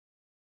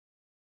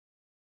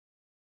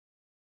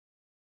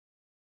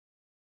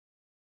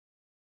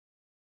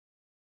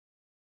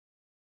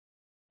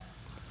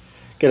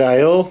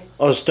G'day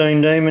all,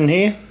 Steam Demon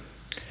here.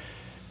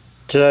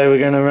 Today we're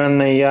going to run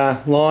the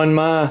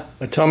Linemar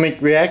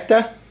Atomic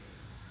Reactor.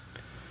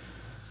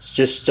 It's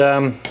just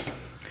had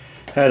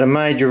a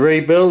major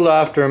rebuild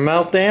after a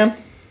meltdown.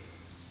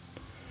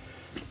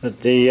 But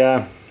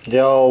the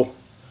old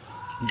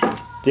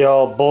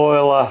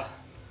boiler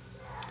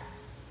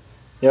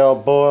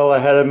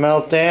had a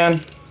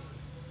meltdown.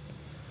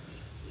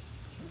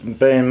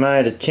 Being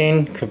made of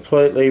tin,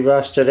 completely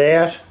rusted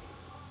out.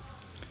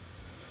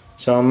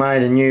 So I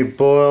made a new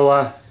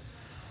boiler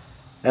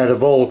out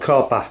of all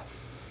copper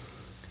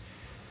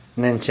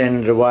and then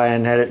sent it away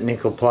and had it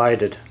nickel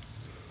plated.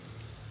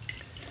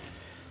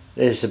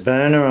 There's the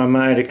burner I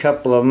made a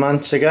couple of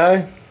months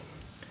ago,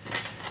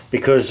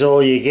 because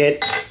all you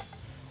get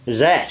is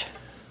that,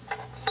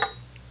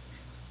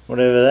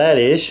 whatever that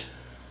is.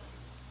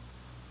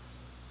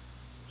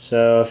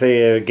 So I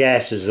figure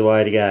gas is the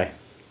way to go.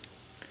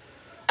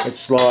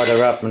 Let's slide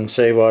her up and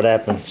see what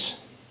happens.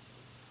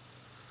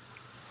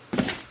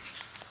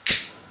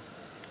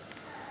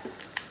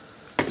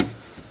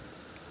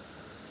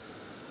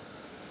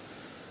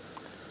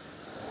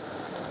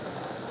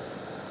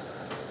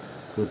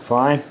 Good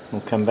flame,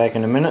 we'll come back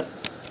in a minute.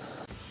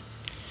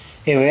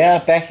 Here we are,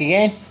 back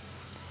again.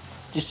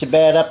 Just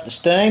about up the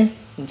steam.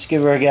 Let's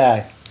give her a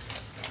go.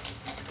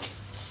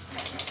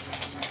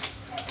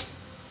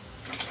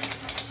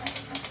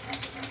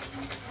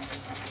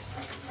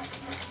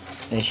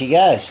 There she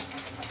goes.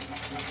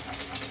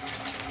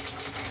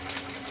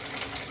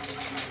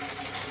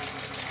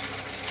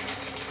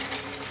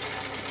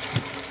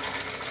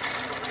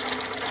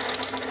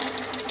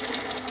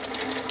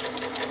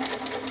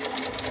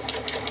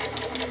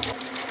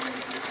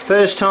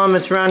 First time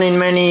it's run in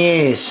many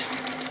years.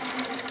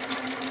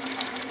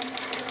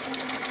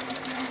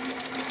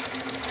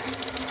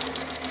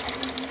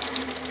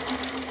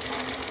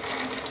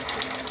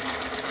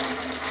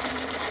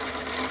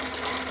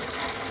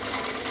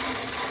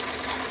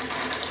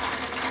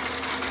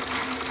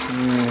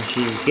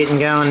 She's getting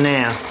going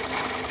now.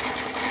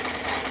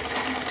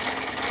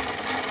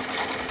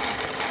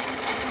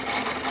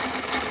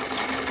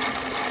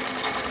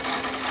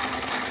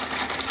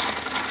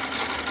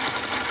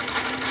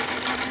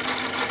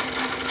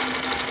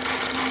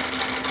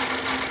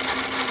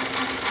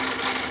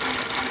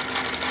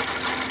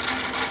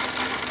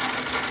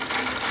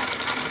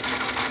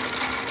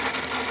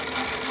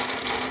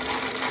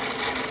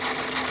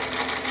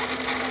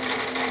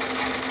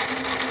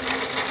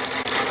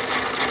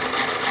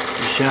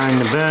 Showing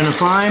the burner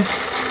flame.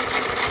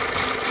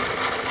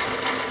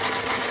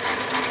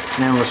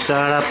 Now we'll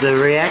start up the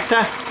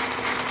reactor.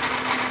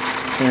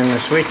 Turn the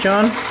switch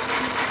on.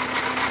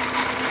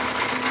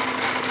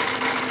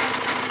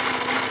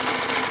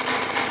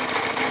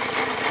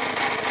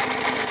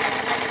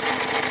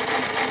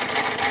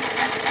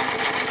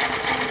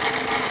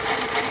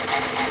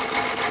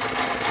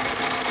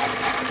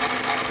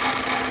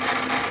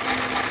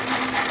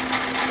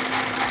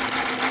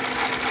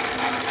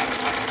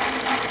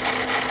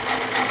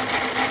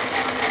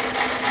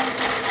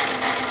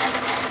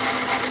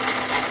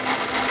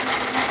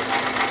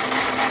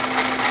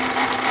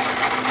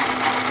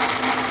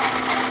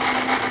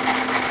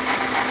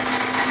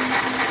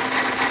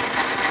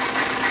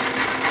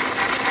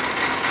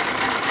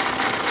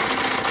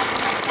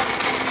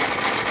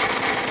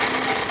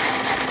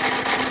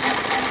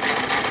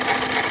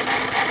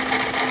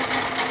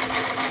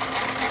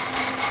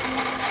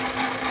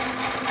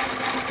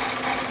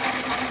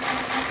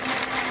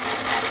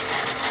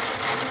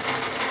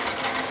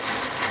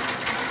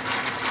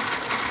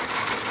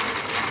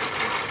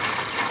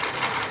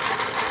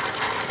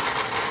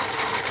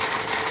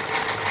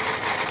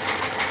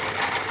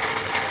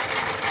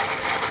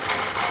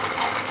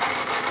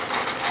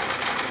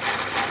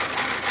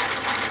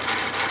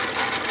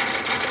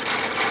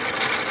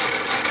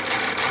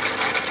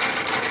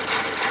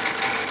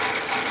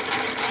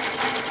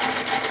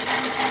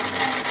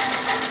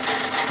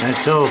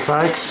 That's all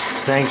folks,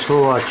 thanks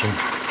for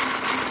watching.